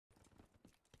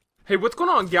Hey, what's going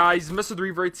on, guys?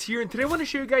 MrTheRevertz here, and today I want to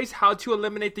show you guys how to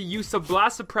eliminate the use of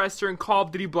Blast Suppressor in Call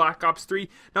of Duty Black Ops 3.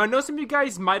 Now, I know some of you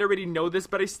guys might already know this,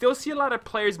 but I still see a lot of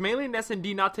players, mainly in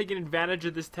S&D, not taking advantage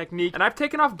of this technique. And I've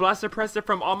taken off Blast Suppressor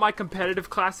from all my competitive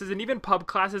classes and even pub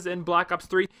classes in Black Ops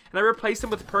 3, and I replaced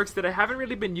them with perks that I haven't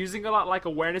really been using a lot, like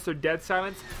Awareness or Dead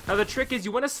Silence. Now, the trick is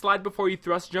you want to slide before you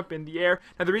thrust jump in the air.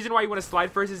 Now, the reason why you want to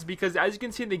slide first is because, as you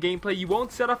can see in the gameplay, you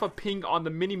won't set off a ping on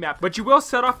the minimap, but you will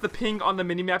set off the ping on the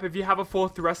minimap if you have a full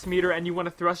thrust meter and you want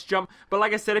to thrust jump. But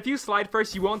like I said, if you slide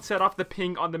first, you won't set off the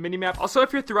ping on the minimap. Also,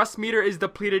 if your thrust meter is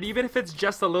depleted, even if it's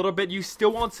just a little bit, you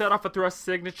still won't set off a thrust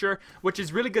signature, which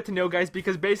is really good to know, guys,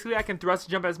 because basically I can thrust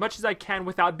jump as much as I can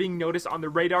without being noticed on the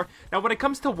radar. Now, when it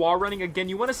comes to wall running, again,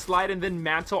 you want to slide and then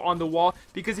mantle on the wall,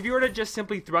 because if you were to just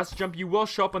simply thrust jump, you will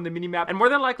show up on the minimap, and more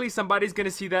than likely somebody's going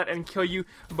to see that and kill you.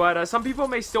 But some people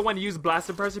may still want to use Blast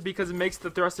Suppressor because it makes the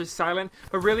thruster silent,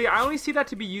 but really, I only see that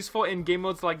to be useful in game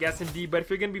modes like S&D. But if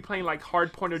you're going to be playing like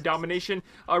hardpoint or domination,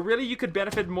 really you could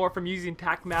benefit more from using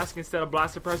tac mask instead of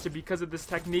Blast Suppressor because of this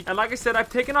technique. And like I said, I've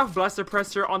taken off Blast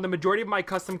Suppressor on the majority of my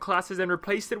custom classes and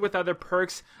replaced it with other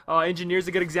perks. Engineer's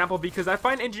a good example, because I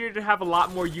find Engineer to have a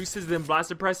lot more uses than Blast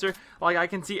Suppressor. Like, I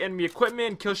can see enemy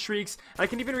equipment, kill streaks, I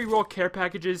can even reroll care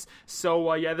packages.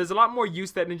 So yeah, there's a lot more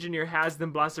use that Engineer has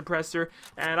than Blast Suppressor,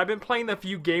 and I've been playing a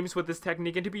few games with this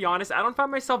technique, and to be honest, I don't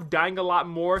find myself dying a lot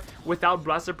more without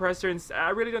Blast Suppressor, and I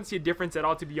really don't see a difference at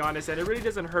all, to be honest. And it really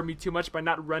doesn't hurt me too much by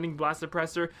not running Blast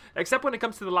Suppressor, except when it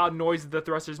comes to the loud noise the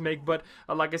thrusters make. But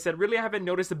like I said, really I haven't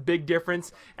noticed a big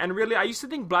difference. And really, I used to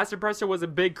think Blast Suppressor was a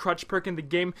big crutch perk in the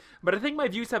game, but I think my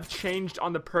views have changed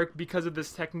on the perk because of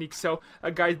this technique. So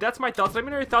guys, that's my thoughts. Let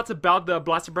me know your thoughts about the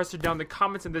Blast Suppressor down in the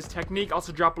comments and this technique.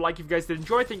 Also, drop a like if you guys did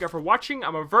enjoy. Thank you for watching.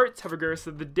 I'm MrTheRevertz. Have a great rest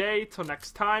of the day. Till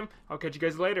next time, I'll catch you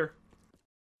guys later.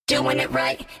 Doing it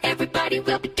right, everybody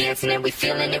will be dancing and we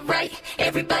feeling it right.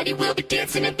 Everybody will be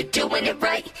dancing and be doing it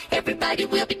right. Everybody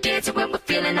will be dancing when we're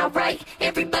feeling alright.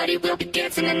 Everybody will be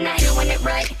dancing tonight. Doing it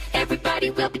right, everybody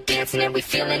will be dancing and we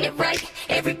feeling it right.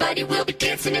 Everybody will be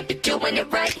dancing and be doing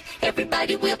it right.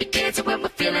 Everybody will be dancing when we're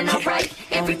feeling alright.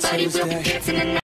 Everybody will be dancing tonight.